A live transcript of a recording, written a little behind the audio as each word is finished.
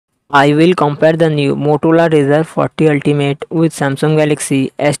I will compare the new Motorola Razr 40 Ultimate with Samsung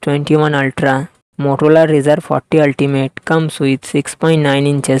Galaxy S21 Ultra. Motorola Razr 40 Ultimate comes with 6.9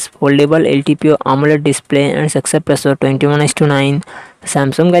 inches foldable LTPO AMOLED display and success ratio 21:9.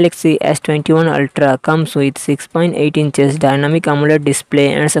 Samsung Galaxy S21 Ultra comes with 6.8 inches dynamic AMOLED display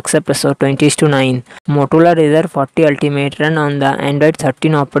and success ratio 20:9. Motorola Razr 40 Ultimate run on the Android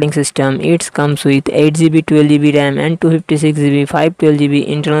 13 operating system. It comes with 8GB 12GB RAM and 256GB 512GB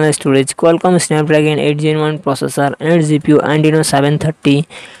internal storage. Qualcomm Snapdragon 8 Gen 1 processor and GPU Adreno 730.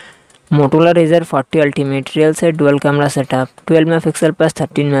 Motorola Razr 40 Ultimate real set dual camera setup 12 MP plus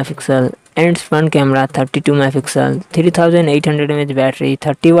 13 MP and front camera 32 MP, 3800 mAh battery,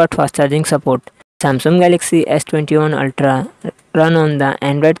 30 watt fast charging support. Samsung Galaxy S21 Ultra run on the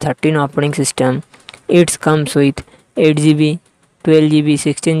Android 13 operating system. It comes with 8GB 12GB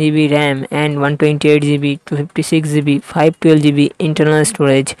 16GB RAM and 128GB 256GB 512GB internal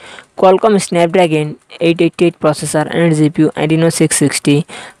storage. Qualcomm Snapdragon 888 processor and GPU Adreno 660.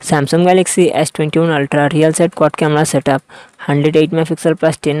 Samsung Galaxy S21 Ultra real set quad camera setup 108 MP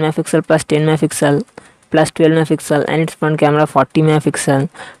plus 10 MP plus 10 MP plus 12 MP and its front camera 40 MP,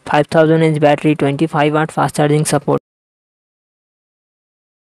 5000 mAh battery, 25 watt fast charging support.